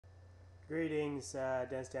Greetings,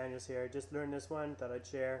 Dennis Daniels here. Just learned this one, thought I'd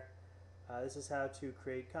share. This is how to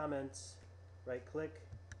create comments. Right click.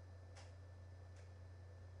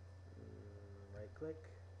 Right click.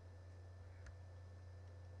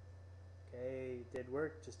 Okay, it did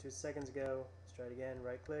work just 2 seconds ago. Let's try it again.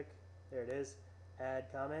 Right click. There it is. Add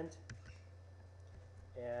comment.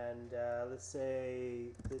 And let's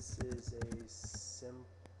say this is a simple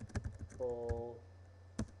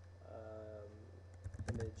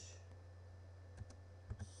image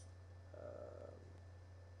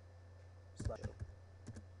slideshow.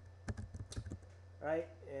 Alright,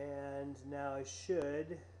 and now I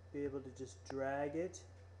should be able to just drag it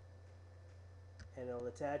and it'll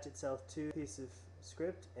attach itself to a piece of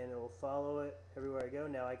script and it will follow it everywhere I go.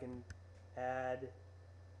 Now I can add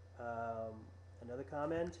another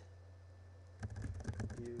comment.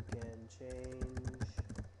 You can change,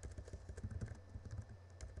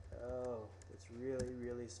 oh, it's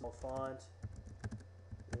really small font,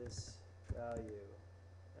 this value.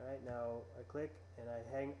 Alright, now I click and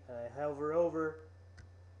I hover over.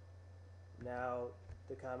 Now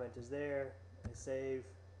the comment is there. I save.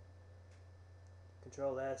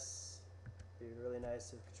 Control S. It'd be really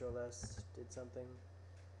nice if Control S did something.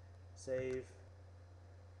 Save.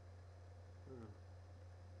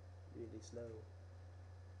 Really slow.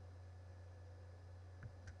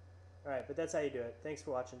 Alright, but that's how you do it. Thanks for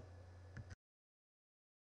watching.